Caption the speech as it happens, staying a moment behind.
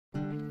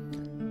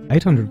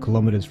800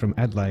 kilometres from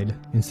Adelaide,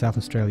 in South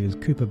Australia's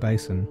Cooper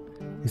Basin,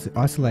 is the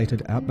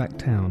isolated outback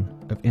town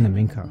of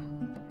Energia.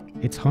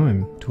 It's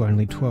home to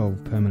only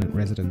 12 permanent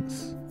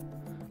residents,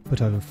 but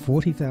over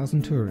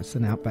 40,000 tourists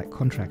and outback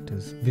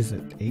contractors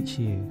visit each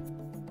year.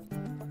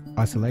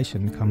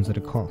 Isolation comes at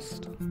a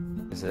cost.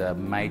 There's a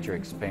major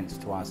expense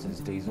to us is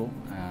diesel.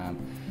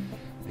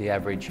 The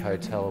average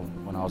hotel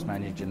when I was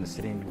managing the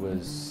city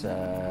was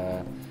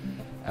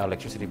our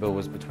electricity bill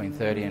was between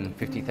 $30,000 and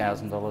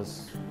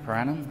 $50,000 per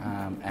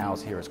annum.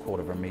 Ours here is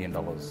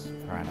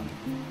 $250,000 per annum.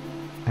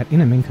 At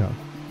Energia,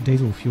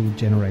 diesel-fuelled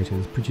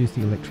generators produce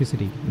the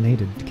electricity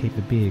needed to keep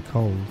the beer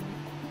cold.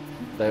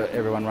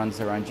 Everyone runs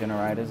their own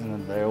generators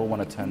and they all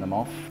want to turn them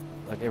off.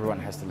 Like everyone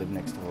has to live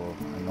next to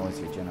a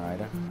noisy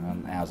generator.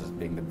 Ours is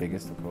being the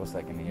biggest, of course.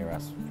 They can hear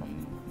us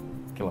from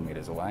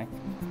kilometres away.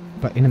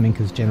 But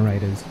Energia's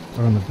generators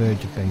are on the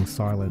verge of being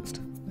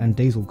silenced and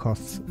diesel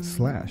costs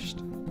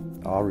slashed.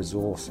 Our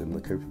resource in the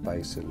Cooper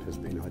Basin has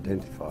been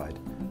identified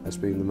as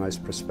being the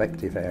most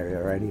prospective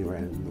area anywhere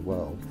in the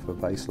world for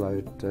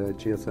baseload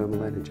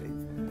geothermal energy.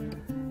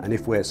 And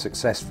if we're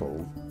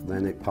successful,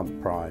 then it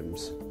pump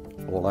primes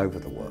all over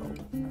the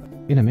world.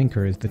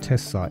 Energia is the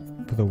test site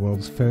for the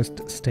world's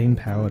first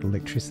steam-powered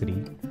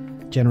electricity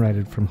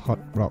generated from hot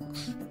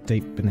rocks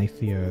deep beneath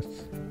the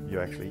earth.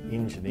 You actually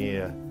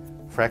engineer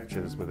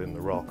fractures within the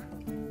rock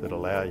that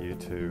allow you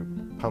to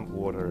pump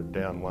water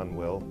down one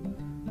well,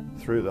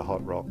 through the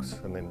hot rocks,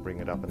 and then bring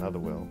it up another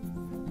well.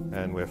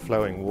 And we're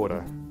flowing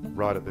water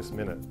right at this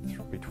minute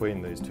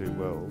between these two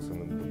wells,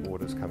 and the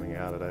water's coming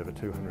out at over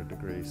 200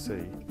 degrees C.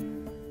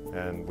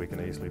 And we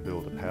can easily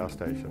build a power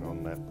station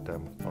on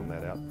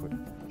that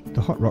output. The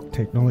hot rock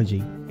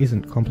technology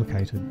isn't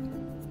complicated.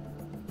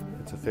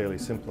 It's a fairly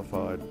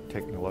simplified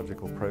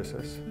technological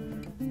process.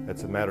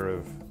 It's a matter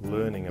of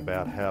learning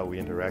about how we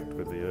interact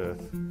with the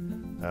earth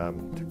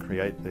to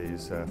create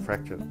these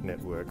fracture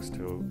networks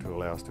to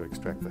allow us to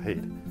extract the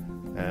heat.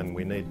 And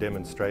we need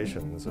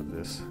demonstrations of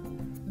this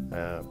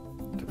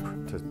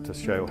to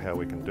show how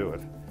we can do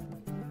it.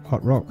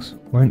 Hot rocks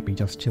won't be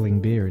just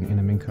chilling beer in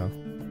Energia.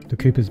 The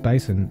Coopers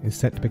Basin is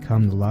set to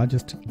become the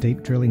largest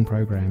deep drilling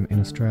program in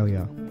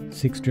Australia.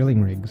 6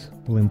 drilling rigs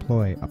will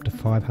employ up to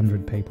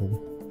 500 people.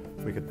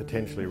 We could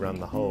potentially run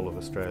the whole of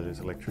Australia's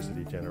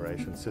electricity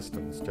generation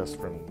systems just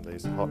from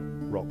these hot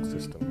rock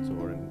systems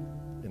or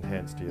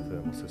enhanced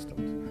geothermal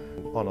systems.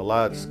 On a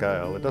large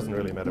scale, it doesn't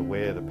really matter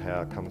where the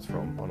power comes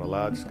from. On a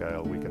large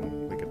scale, we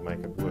could make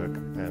it work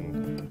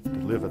and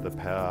deliver the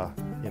power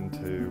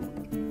into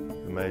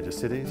the major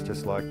cities,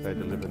 just like they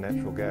deliver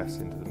natural gas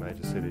into the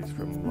major cities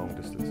from long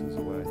distances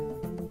away.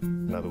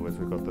 In other words,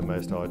 we've got the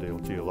most ideal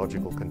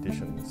geological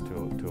conditions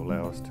to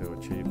allow us to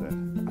achieve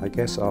that. I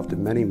guess after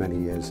many, many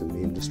years in the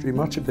industry,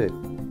 much of it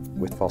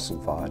with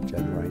fossil-fired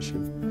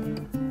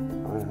generation,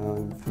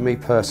 for me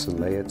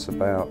personally, it's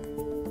about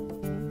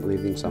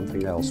leaving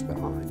something else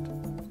behind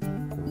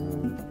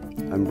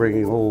and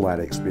bringing all that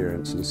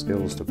experience and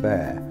skills to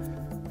bear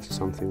for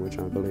something which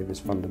I believe is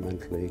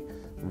fundamentally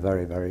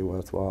very, very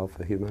worthwhile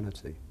for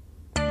humanity.